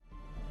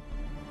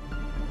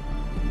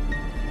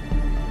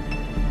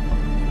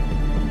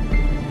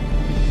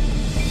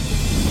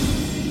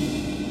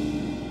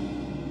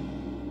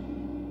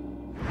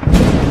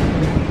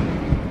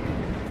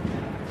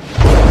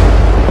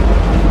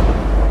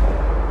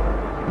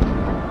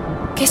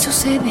¿Qué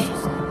sucede?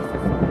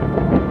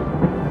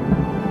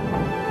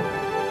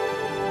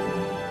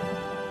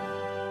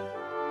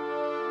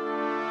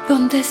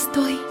 ¿Dónde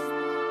estoy?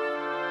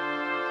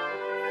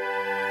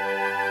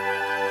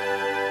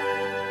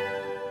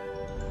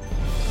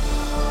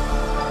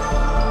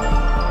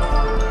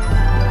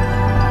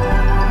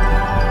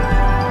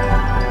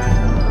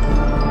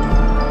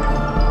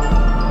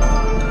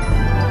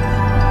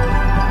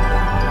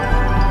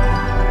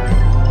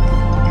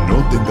 No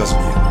tengas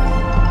miedo.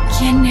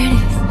 ¿Quién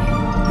eres?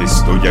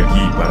 Estoy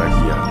aquí para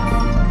guiarte.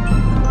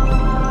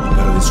 Y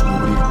para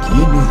descubrir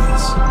quién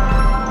eres,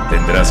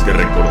 tendrás que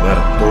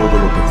recordar todo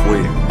lo que fue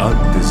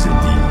antes de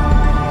ti.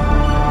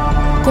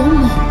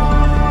 ¿Cómo?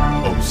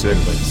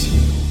 Observa el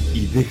cielo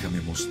y déjame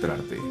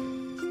mostrarte.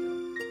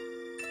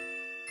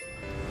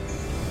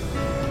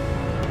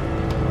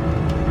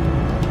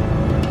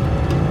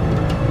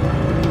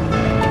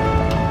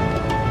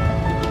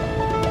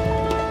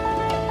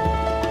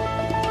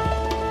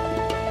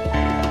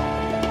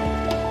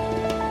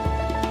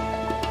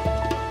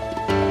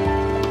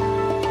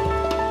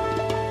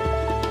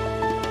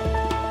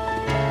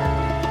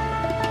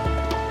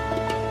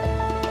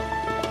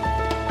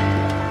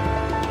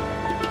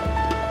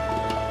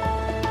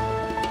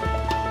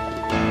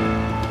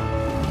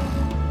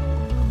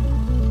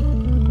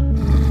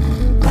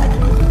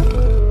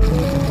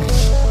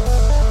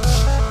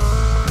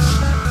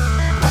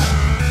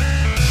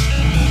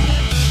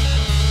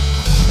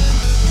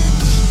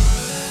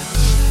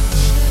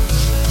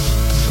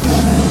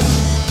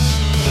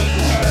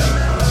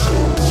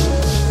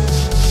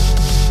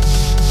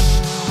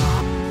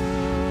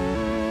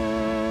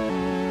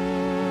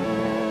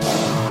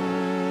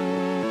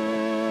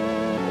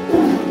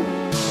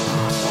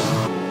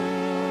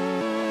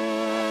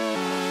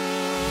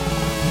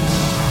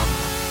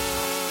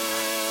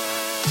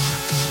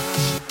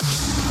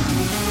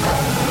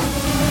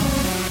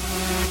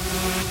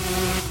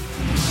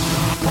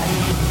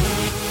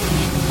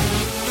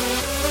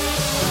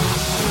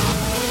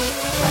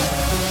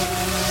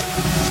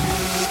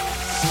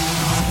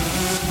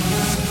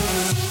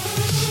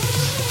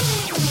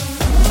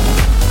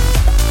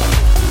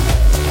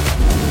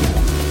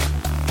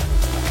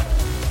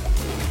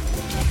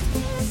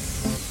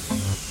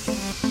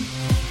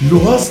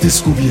 Lo has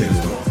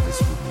descubierto.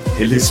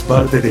 Él es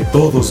parte de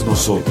todos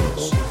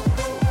nosotros.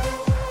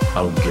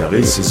 Aunque a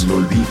veces lo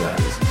olvida,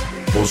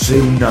 posee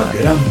una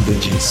gran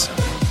belleza,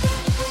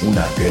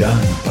 una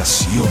gran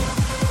pasión.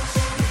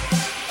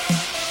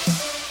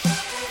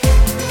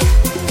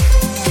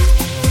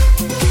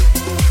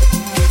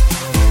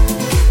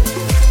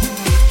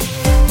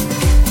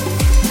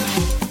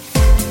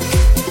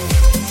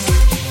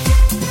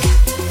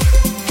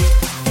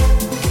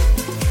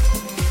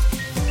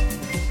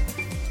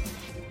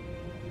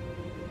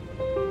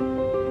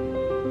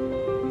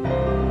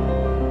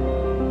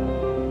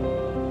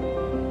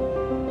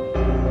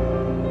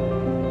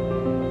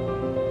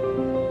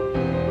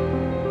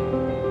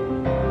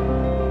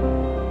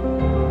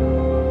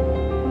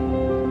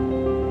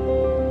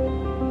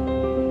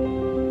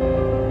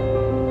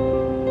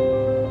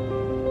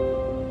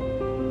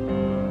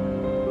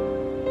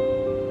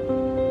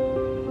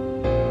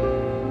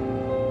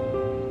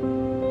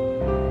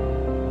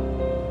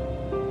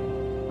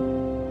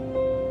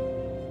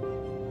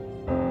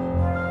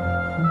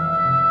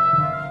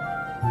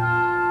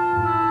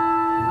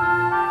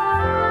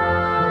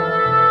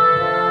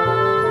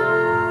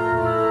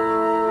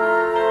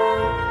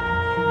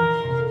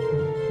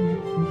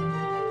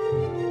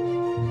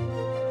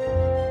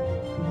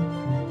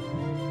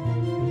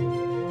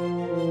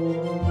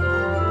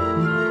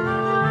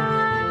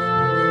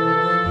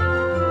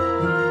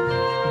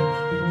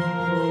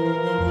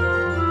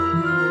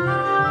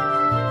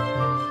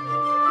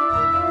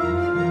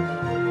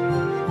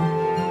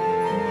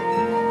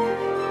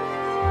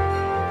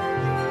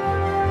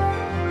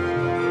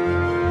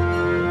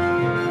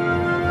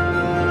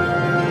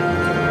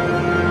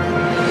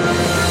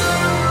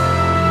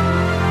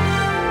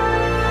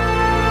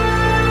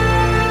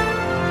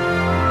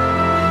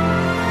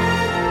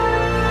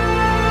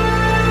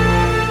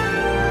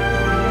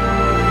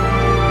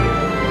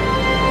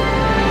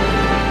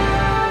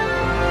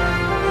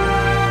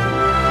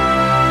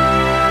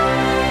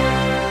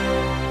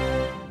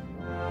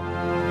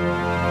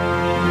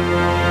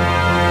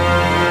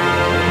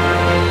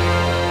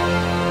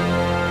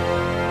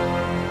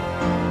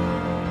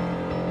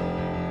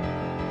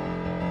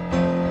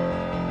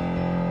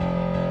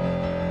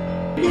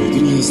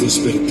 Podrías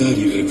despertar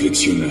y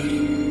reflexionar.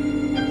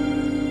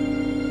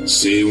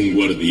 Sé un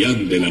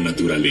guardián de la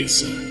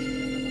naturaleza.